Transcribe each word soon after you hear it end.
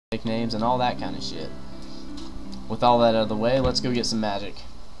fake names and all that kind of shit. With all that out of the way, let's go get some magic.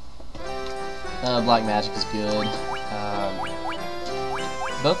 Black magic is good.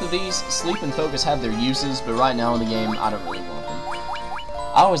 Both of these, sleep and focus, have their uses, but right now in the game, I don't really want them.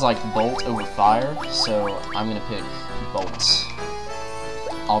 I always like bolt over fire, so I'm gonna pick bolt.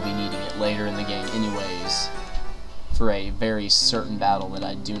 I'll be needing it later in the game anyways, for a very certain battle that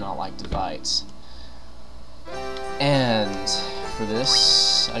I do not like to fight. And for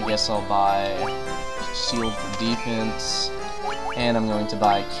this, I guess I'll buy shield for defense, and I'm going to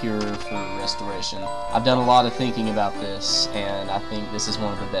buy cure for restoration. I've done a lot of thinking about this, and I think this is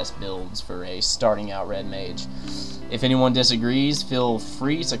one of the best builds for a starting out red mage. If anyone disagrees, feel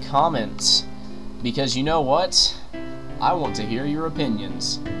free to comment, because you know what? I want to hear your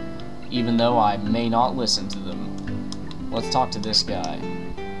opinions, even though I may not listen to them. Let's talk to this guy.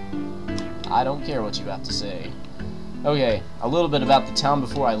 I don't care what you have to say. Okay, a little bit about the town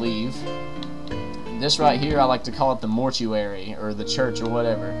before I leave. This right here, I like to call it the mortuary, or the church, or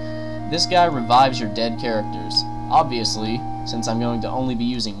whatever. This guy revives your dead characters. Obviously, since I'm going to only be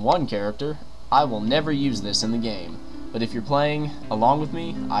using one character, I will never use this in the game. But if you're playing along with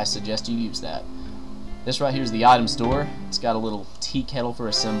me, I suggest you use that. This right here is the item store. It's got a little tea kettle for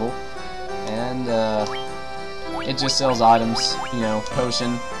a symbol. And, it just sells items, you know,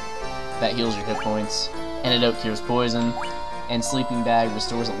 potion that heals your hit points, antidote cures poison, and sleeping bag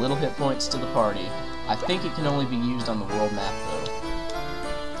restores a little hit points to the party. I think it can only be used on the world map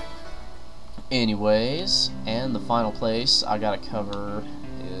though. Anyways, and the final place I gotta cover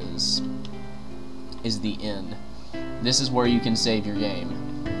is the inn. This is where you can save your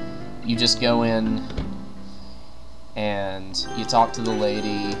game. You just go in and you talk to the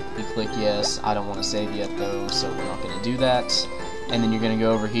lady, you click yes. I don't want to save yet though, so we're not going to do that. And then you're going to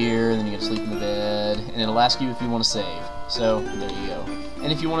go over here, and then you're going to sleep in the bed, and it'll ask you if you want to save. So, there you go.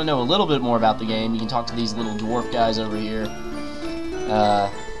 And if you want to know a little bit more about the game, you can talk to these little dwarf guys over here.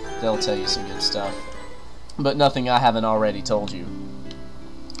 They'll tell you some good stuff. But nothing I haven't already told you.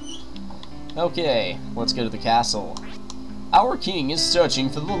 Okay, let's go to the castle. Our king is searching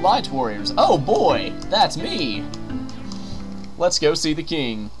for the light warriors. Oh boy, that's me! Let's go see the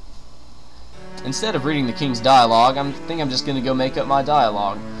king. Instead of reading the king's dialogue, I think I'm just gonna go make up my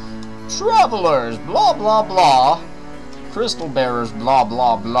dialogue. Travelers, blah blah blah. Crystal bearers, blah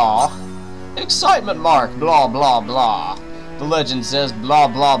blah blah. Excitement mark, blah blah blah. The legend says blah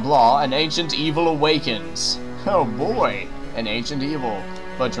blah blah, an ancient evil awakens. Oh boy, an ancient evil.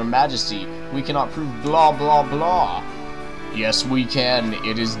 But your majesty, we cannot prove blah blah blah. Yes we can,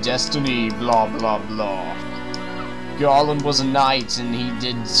 it is destiny, blah blah blah. Garland was a knight and he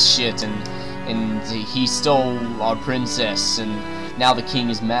did shit and he stole our princess and now the king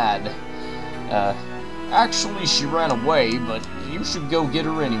is mad. Actually she ran away, but you should go get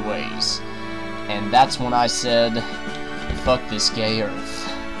her anyways. And that's when I said, fuck this gay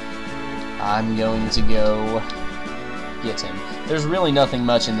earth. I'm going to go get him. There's really nothing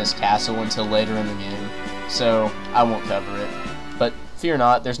much in this castle until later in the game, so I won't cover it. But fear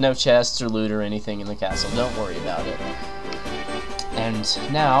not, there's no chests or loot or anything in the castle. Don't worry about it. And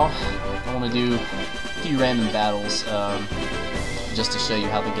now, I want to do a few random battles, just to show you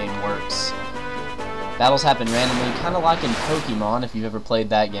how the game works. Battles happen randomly, kind of like in Pokemon, if you've ever played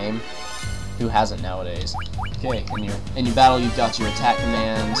that game. Who hasn't nowadays? Okay, in your battle you've got your attack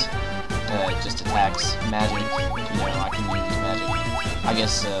command. It just attacks magic. You know, I can use magic. I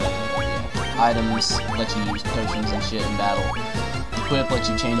guess, yeah. Items let you use potions and shit in battle. Equip lets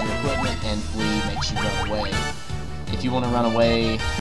you change your equipment, and flee makes you run away. If you want to run away,